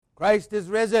Christ is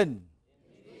risen.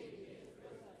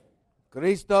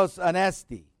 Christos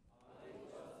anesti.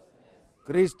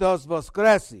 Christos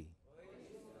voskresi.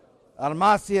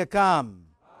 Almasia kam.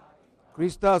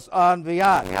 Christos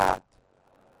enviat.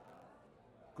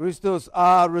 Christos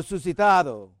ha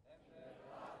resucitado.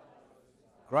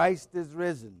 Christ is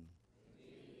risen.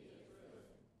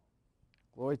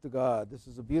 Glory to God. This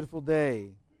is a beautiful day.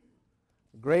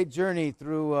 A great journey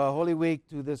through Holy Week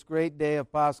to this great day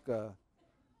of Pascha.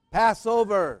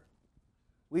 Passover.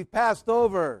 We've passed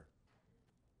over.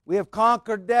 We have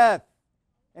conquered death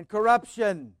and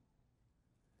corruption.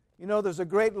 You know, there's a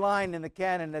great line in the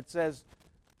canon that says,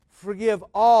 forgive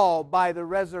all by the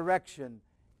resurrection.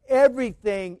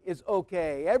 Everything is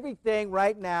okay. Everything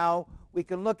right now, we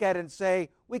can look at it and say,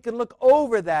 we can look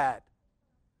over that.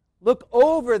 Look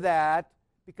over that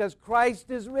because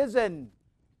Christ is risen.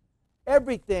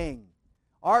 Everything.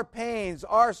 Our pains,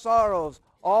 our sorrows,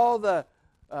 all the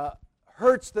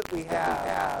hurts that we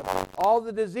have, all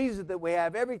the diseases that we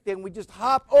have, everything, we just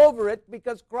hop over it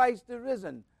because Christ is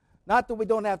risen. Not that we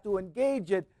don't have to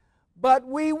engage it, but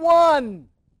we won.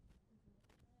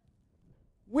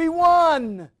 We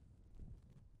won.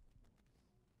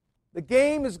 The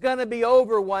game is going to be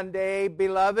over one day,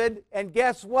 beloved, and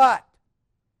guess what?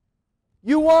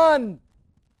 You won.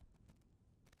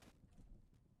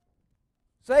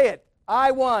 Say it.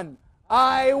 I won.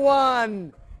 I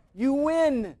won. You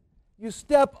win. You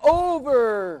step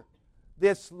over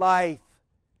this life.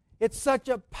 It's such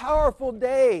a powerful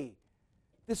day.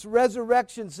 This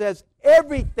resurrection says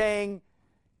everything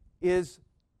has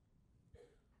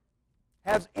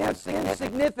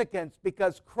insignificance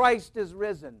because Christ is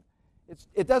risen.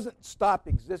 It doesn't stop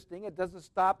existing. It doesn't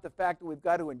stop the fact that we've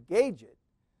got to engage it.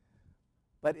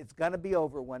 But it's going to be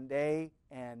over one day,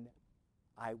 and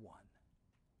I won.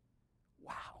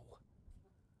 Wow.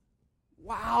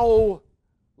 Wow.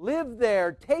 Live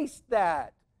there. Taste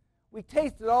that. We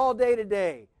taste it all day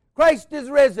today. Christ is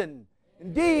risen.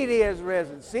 Indeed, He is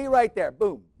risen. See right there.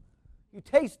 Boom. You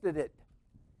tasted it.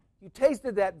 You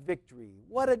tasted that victory.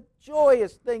 What a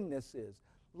joyous thing this is.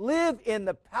 Live in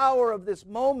the power of this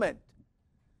moment.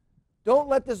 Don't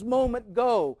let this moment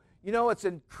go. You know, it's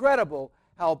incredible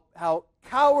how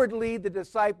cowardly the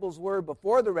disciples were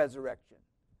before the resurrection.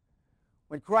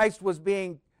 When Christ was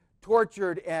being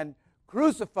tortured and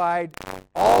crucified,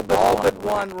 all but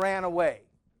one ran away.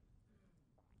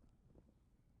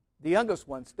 The youngest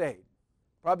one stayed,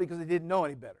 probably because he didn't know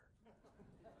any better.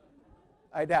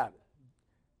 I doubt it.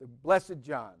 The blessed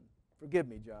John. Forgive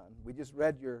me, John. We just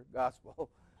read your gospel.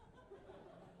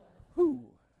 Whew.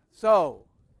 So,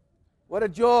 what a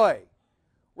joy.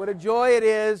 What a joy it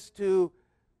is to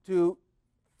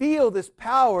feel this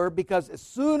power, because as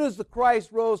soon as the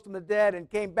Christ rose from the dead and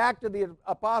came back to the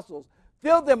apostles,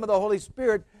 filled them with the Holy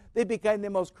Spirit, they became the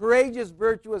most courageous,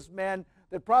 virtuous men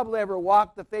that probably ever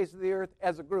walked the face of the earth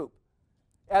as a group.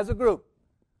 As a group.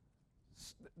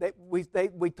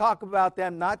 We talk about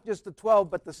them, not just the 12,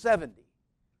 but the 70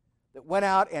 that went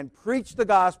out and preached the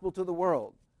gospel to the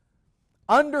world.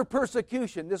 Under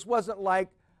persecution. This wasn't like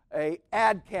an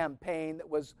ad campaign that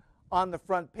was on the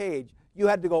front page. You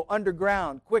had to go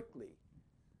underground quickly,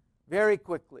 very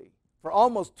quickly. For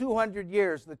almost 200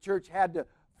 years, the church had to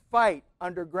fight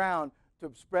underground to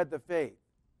spread the faith.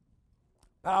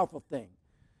 Powerful thing.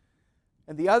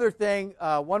 And the other thing,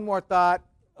 one more thought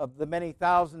of the many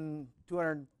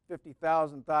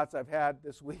 250,000 thoughts I've had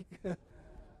this week.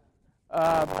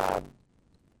 How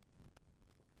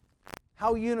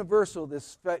universal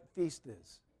this feast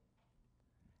is,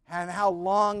 and how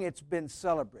long it's been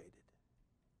celebrated.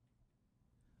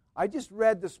 I just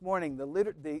read this morning the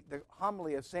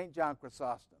homily of St. John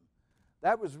Chrysostom.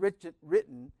 That was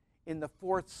written in the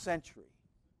 4th century.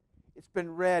 It's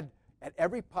been read at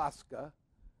every Pascha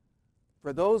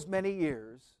for those many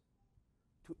years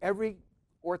to every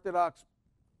Orthodox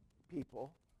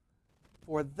people.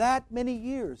 For that many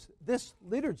years, this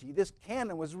liturgy, this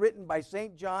canon, was written by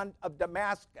St. John of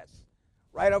Damascus,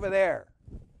 right over there.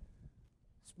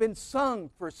 It's been sung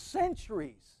for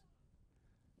centuries.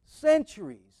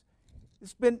 Centuries.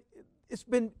 It's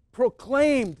been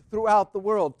proclaimed throughout the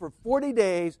world. For 40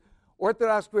 days,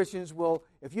 Orthodox Christians will,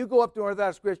 if you go up to an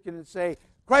Orthodox Christian and say,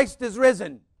 Christ is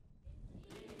risen.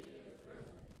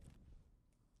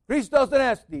 Christos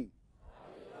anesti.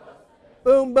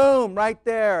 Boom, boom, right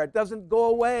there. It doesn't go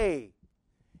away.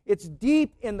 It's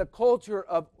deep in the culture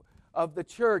of the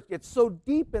church. It's so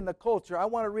deep in the culture. I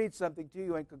want to read something to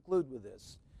you and conclude with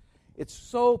this. It's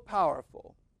so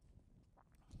powerful.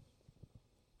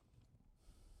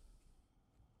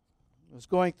 I was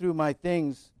going through my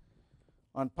things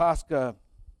on Pascha,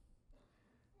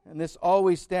 And this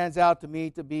always stands out to me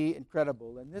to be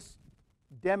incredible. And this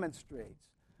demonstrates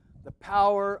the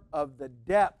power of the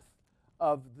depth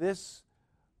of this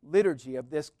liturgy, of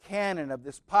this canon, of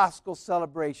this Paschal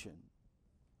celebration.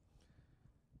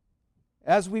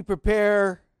 As we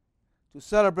prepare to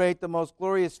celebrate the most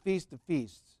glorious feast of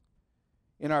feasts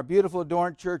in our beautiful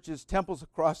adorned churches, temples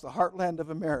across the heartland of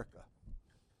America,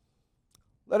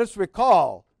 let us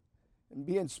recall and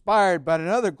be inspired by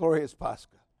another glorious Pascha.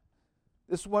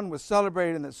 This one was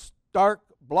celebrated in the Stark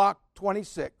Block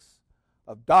 26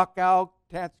 of Dachau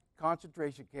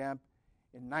concentration camp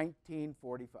in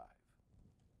 1945.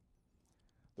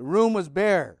 The room was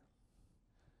bare,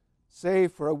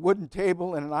 save for a wooden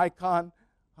table and an icon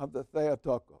of the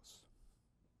Theotokos.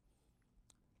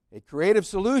 A creative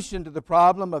solution to the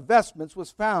problem of vestments was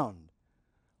found.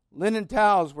 Linen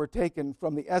towels were taken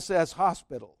from the SS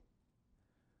hospital.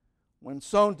 When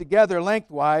sewn together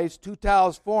lengthwise, 2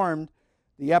 towels formed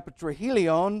the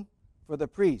epitrachelion for the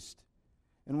priest.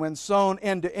 And when sewn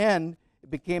end to end, it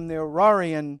became the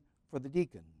orarion for the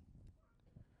deacon.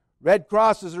 Red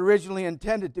crosses originally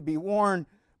intended to be worn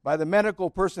by the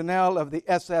medical personnel of the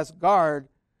SS Guard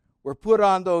were put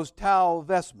on those towel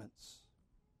vestments.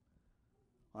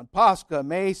 On Pascha,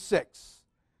 May 6,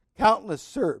 countless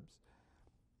Serbs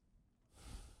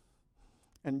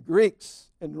and Greeks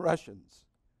and Russians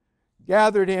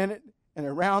gathered in it and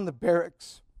around the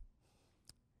barracks.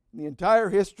 In the entire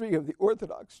history of the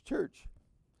Orthodox Church,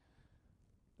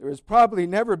 there has probably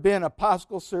never been a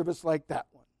Paschal service like that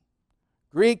one.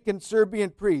 Greek and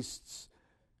Serbian priests,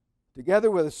 together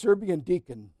with a Serbian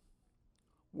deacon,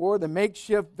 wore the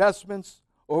makeshift vestments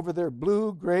over their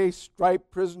blue-gray striped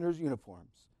prisoners' uniforms.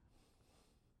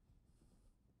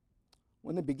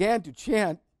 When they began to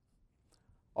chant,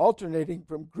 alternating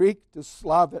from Greek to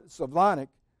Slavonic,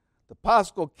 the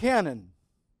Paschal canon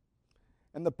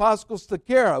and the Paschal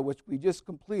Stoikera, which we just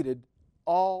completed,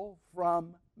 all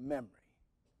from memory.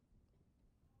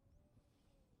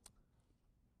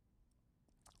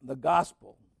 The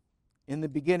gospel, in the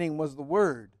beginning was the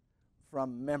Word,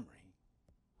 from memory.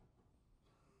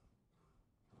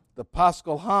 The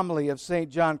Paschal homily of St.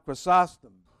 John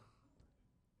Chrysostom,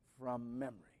 from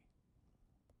memory.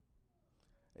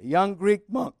 A young Greek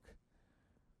monk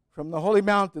from the Holy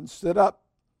Mountain stood up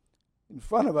in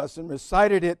front of us and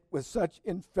recited it with such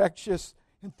infectious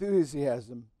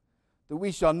enthusiasm that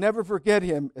we shall never forget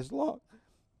him as long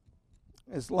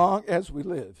as we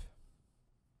live.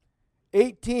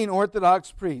 18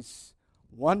 Orthodox priests,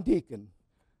 1 deacon,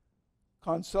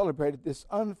 celebrated this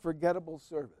unforgettable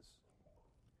service.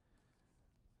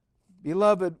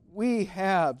 Beloved, we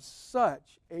have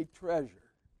such a treasure.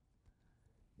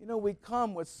 You know, we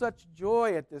come with such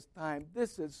joy at this time.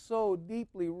 This is so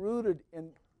deeply rooted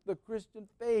in the Christian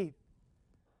faith.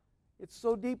 It's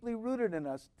so deeply rooted in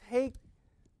us.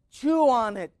 Chew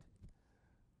on it.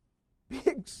 Be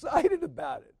excited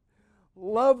about it.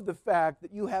 Love the fact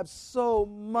that you have so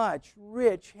much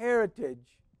rich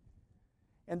heritage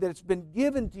and that it's been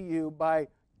given to you by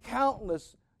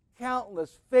countless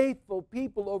faithful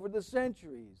people over the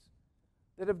centuries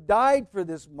that have died for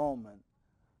this moment,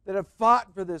 that have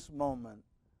fought for this moment.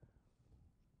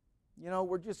 You know,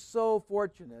 we're just so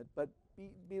fortunate, but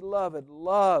beloved,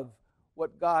 love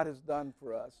what God has done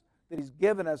for us, that He's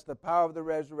given us the power of the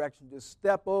resurrection to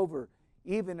step over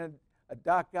even a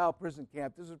Dachau prison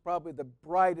camp. This is probably the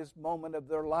brightest moment of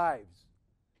their lives.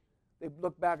 They've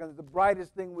looked back on the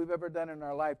brightest thing we've ever done in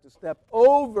our life, to step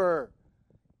over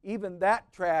even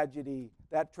that tragedy,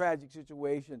 that tragic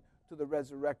situation, to the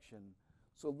resurrection.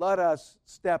 So let us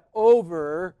step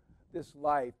over this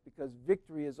life, because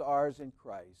victory is ours in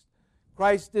Christ.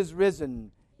 Christ is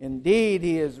risen. Indeed,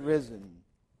 He is risen.